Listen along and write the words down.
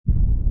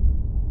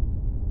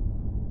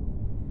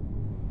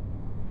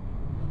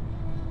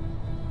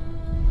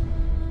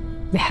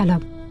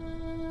بحلب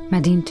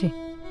مدينتي.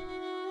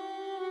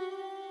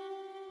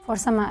 For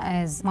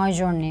Sama is my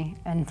journey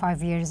in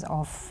 5 years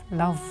of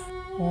love,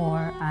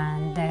 war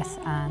and death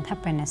and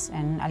happiness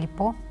in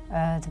Aleppo,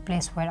 the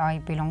place where I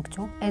belong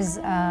to, is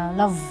a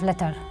love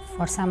letter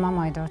for Sama,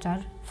 my daughter,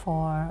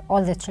 for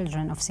all the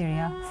children of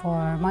Syria,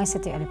 for my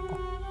city Aleppo.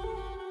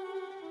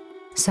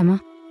 سما،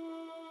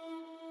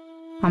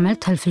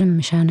 عملت هالفيلم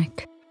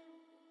مشانك.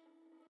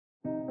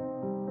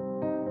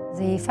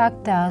 The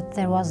fact that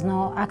there was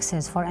no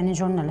access for any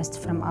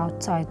journalist from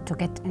outside to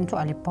get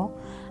into Aleppo,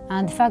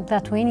 and the fact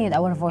that we need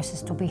our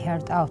voices to be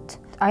heard out.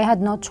 I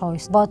had no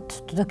choice but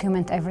to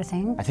document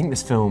everything. I think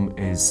this film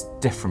is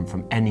different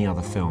from any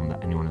other film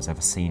that anyone has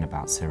ever seen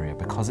about Syria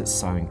because it's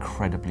so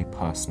incredibly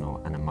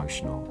personal and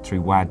emotional.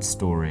 Through Waad's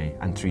story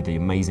and through the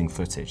amazing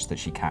footage that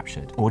she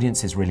captured,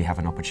 audiences really have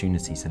an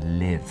opportunity to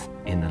live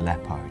in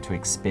Aleppo, to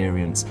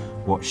experience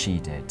what she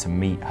did, to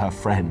meet her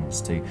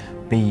friends, to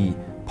be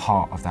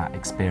part of that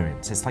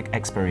experience. It's like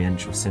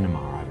experiential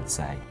cinema, I would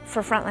say.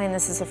 For Frontline,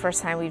 this is the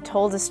first time we've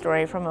told a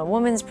story from a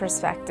woman's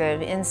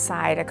perspective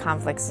inside a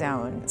conflict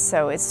zone.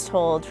 So it's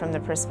told from the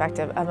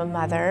perspective of a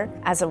mother,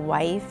 as a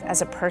wife,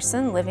 as a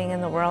person living in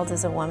the world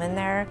as a woman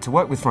there. To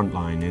work with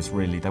Frontline is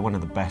really, they're one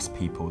of the best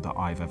people that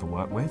I've ever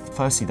worked with.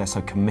 Firstly, they're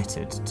so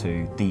committed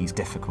to these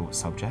difficult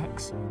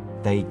subjects.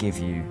 They give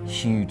you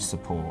huge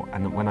support,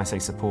 and when I say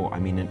support, I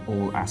mean in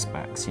all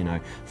aspects, you know,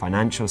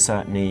 financial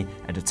certainly,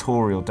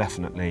 editorial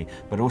definitely,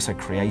 but also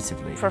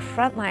creatively. For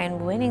Frontline,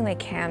 winning the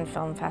Cannes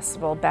Film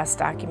Festival Best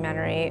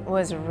Documentary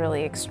was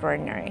really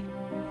extraordinary.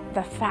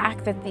 The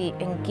fact that the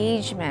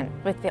engagement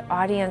with the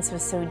audience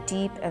was so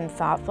deep and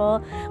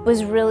thoughtful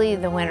was really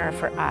the winner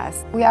for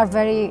us. We are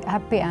very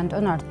happy and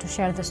honored to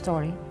share the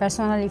story.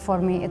 Personally,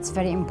 for me, it's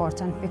very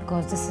important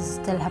because this is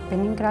still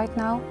happening right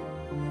now.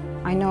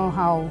 I know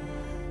how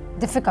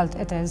difficult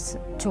it is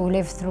to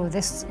live through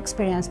this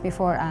experience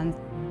before, and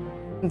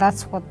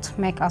that's what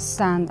makes us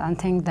stand and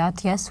think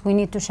that, yes, we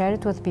need to share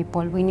it with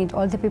people. We need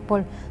all the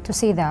people to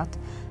see that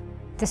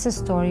this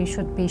story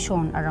should be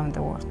shown around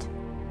the world.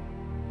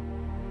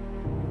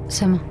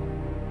 سما،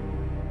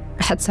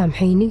 رح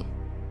تسامحيني؟